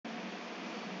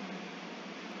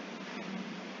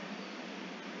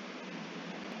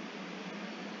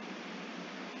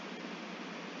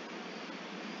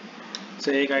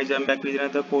So hey guys, I'm back with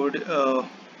another code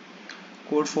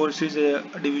forces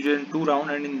division 2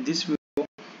 round, and in this video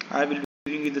I will be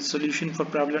giving you the solution for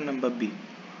problem number B.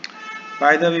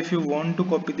 By the way, if you want to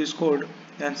copy this code,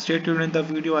 then stay tuned in the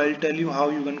video. I'll tell you how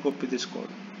you can copy this code.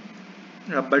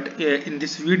 But in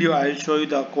this video I'll show you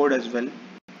the code as well.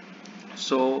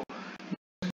 So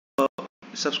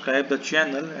subscribe the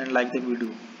channel and like the video.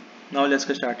 Now let's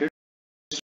get started.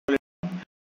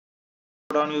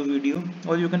 Put on your video,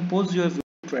 or you can pause your video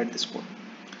to write this code.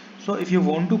 So if you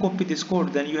want to copy this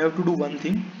code, then you have to do one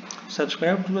thing: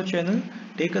 subscribe to the channel,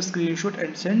 take a screenshot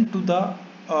and send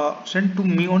to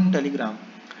me on Telegram.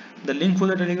 The link for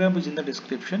the Telegram is in the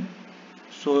description.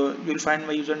 So you'll find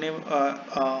my username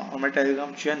on my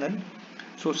Telegram channel.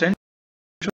 So send,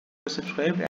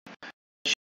 subscribe, and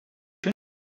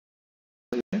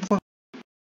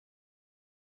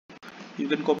you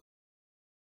can copy.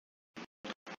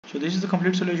 So this is the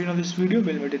complete solution of this video.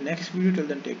 We'll meet in next video. Till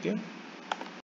then, take care.